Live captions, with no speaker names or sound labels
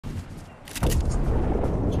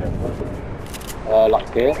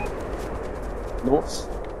Like here. North.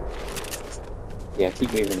 Yeah,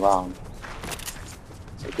 keep moving around.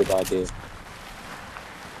 It's a good idea.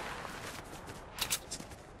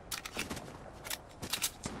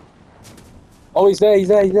 Oh, he's there, he's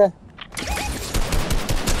there, he's there.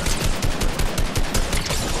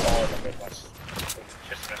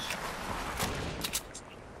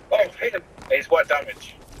 Oh, hit him. He's white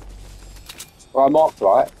damage. Right, marked,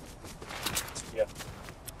 right? Yeah.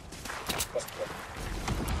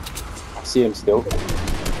 I see him still.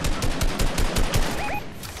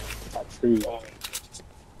 That's true.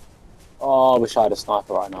 Oh, I wish I had a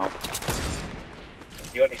sniper right now.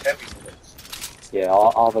 You only heavy bullets. Yeah,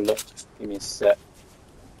 I'll have a look. Give me a sec.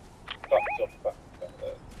 Back.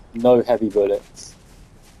 No heavy bullets.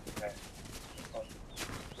 Okay.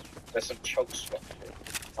 There's some chug stuff here.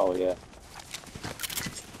 Oh yeah.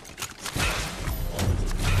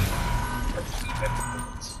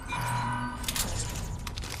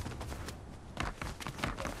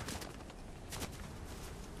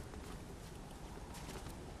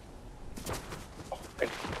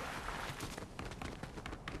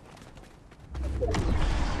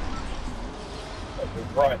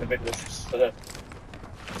 Right in the middle of this.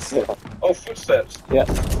 Yeah. Oh, footsteps. Yeah.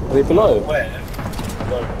 Are they below? Where?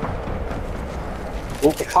 Below.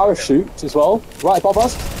 Oh, the parachute as well. Right above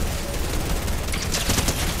us.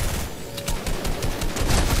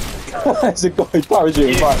 There's a guy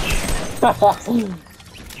parachuting right.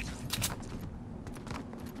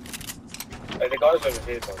 Hey, the guy's over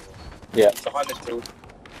here, by the way. Yeah. Behind this building.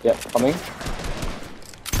 Yeah, coming.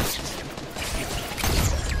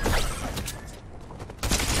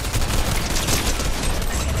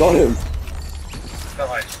 Got him!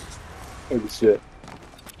 Nice. Holy shit.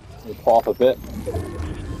 We'll pop a bit.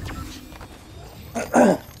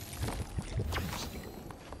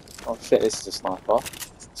 Oh shit, this is a sniper.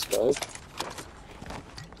 Let's go.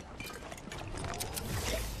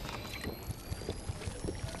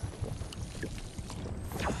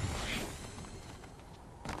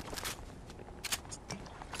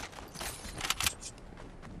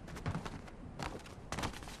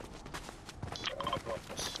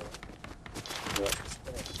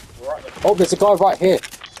 Oh, there's a guy right here.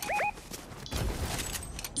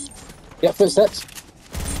 Yeah, footsteps.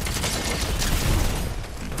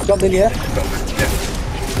 Jump in here.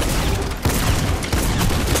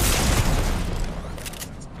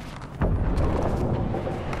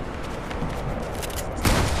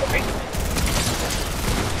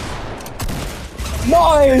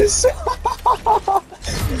 Nice!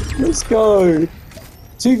 Let's go.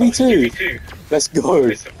 2v2. Let's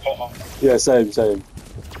go. Yeah, same.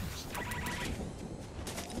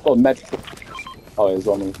 Got a med. Oh, he's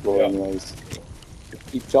on the floor anyways.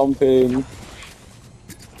 Keep jumping.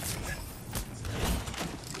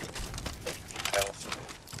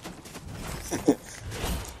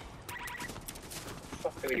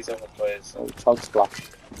 Fuck are these other players? Oh, chug splash.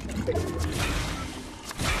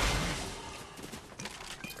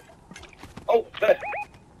 Oh, there.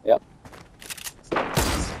 Yep.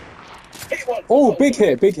 Hit one. Oh, big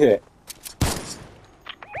hit.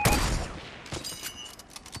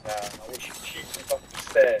 I wish you'd shoot some fucking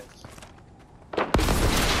stairs.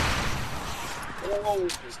 Oh.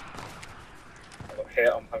 I got hit,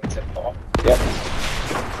 I'm having to pop. Yep.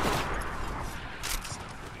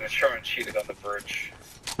 I'm gonna try and shoot it on the bridge.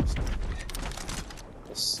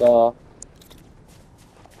 Yes, But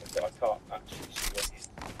I can't actually see it.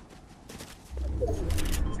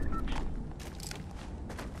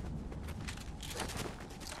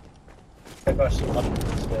 If I see one of the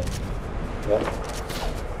stairs. Yep.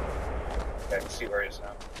 Okay, I can see where he is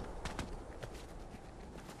now.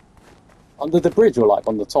 Under the bridge or like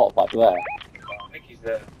on the top, like there? Oh, I think he's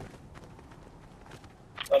there.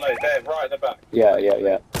 Oh no, there, right at the back. Yeah.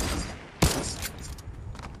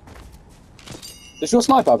 Does your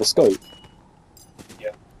sniper have a scope?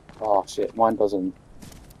 Yeah. Oh shit, mine doesn't.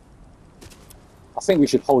 I think we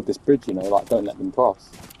should hold this bridge, you know, like don't let them cross.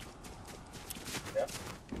 Yeah.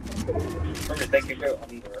 Remember, they could go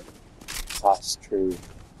under it. That's true.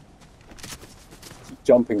 Keep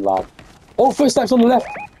jumping, lad. Oh, footsteps on the left!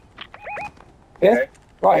 Here? Okay.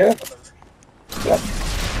 Right here? Yep.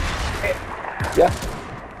 Yeah.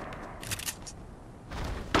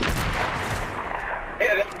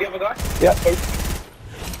 Yeah, the other guy? Yep.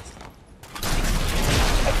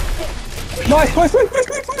 Nice!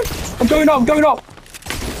 I'm going up!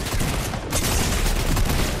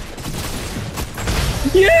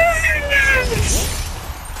 Yes!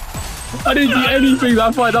 I didn't do anything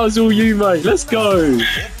that fight, that was all you, mate. Let's go!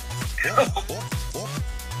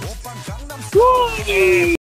 Woo!